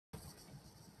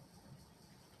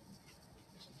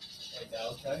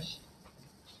Okay.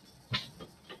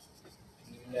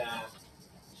 Nah.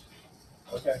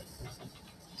 Okay.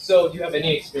 So, do you have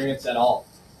any experience at all?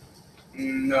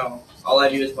 No. All I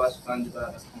do is watch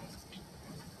SpongeBob at home.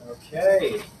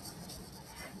 Okay.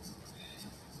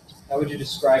 How would you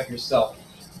describe yourself?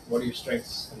 What are your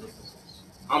strengths and weaknesses?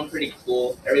 I'm pretty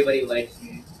cool. Everybody likes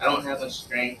me. I don't have much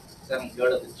strength because I don't go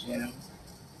to the gym.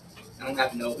 I don't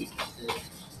have no weaknesses.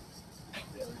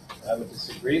 Really. I would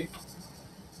disagree.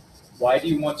 Why do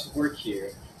you want to work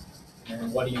here?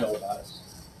 And what do you know about us?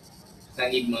 'Cause I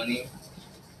need money.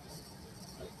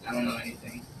 I don't know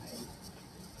anything.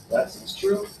 That seems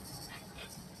true.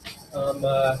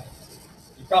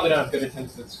 You probably don't have good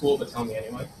attendance at school, but tell me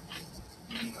anyway.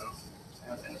 No. I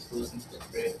haven't been to school since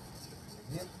 5th grade.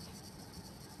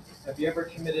 Have you ever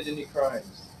committed any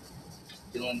crimes?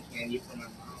 Stealing candy from my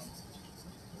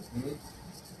mom.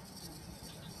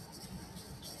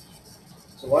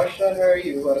 So why should I hire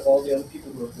you out of all the other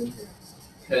people who have been here?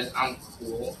 Because I'm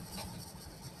cool.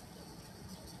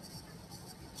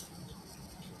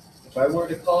 If I were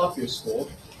to call up your school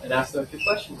and ask them a few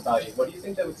questions about you, what do you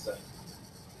think they would say?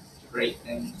 Great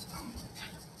things. I'm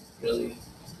really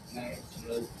nice and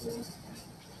really cool.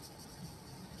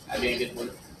 I'd be a good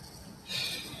worker.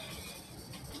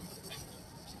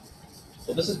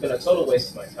 Well, this has been a total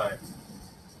waste of my time.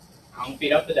 I'll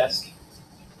beat up the desk.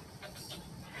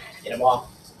 Get him off.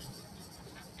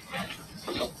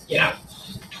 Get out.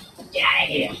 Get out of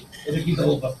here. Interview's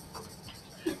over.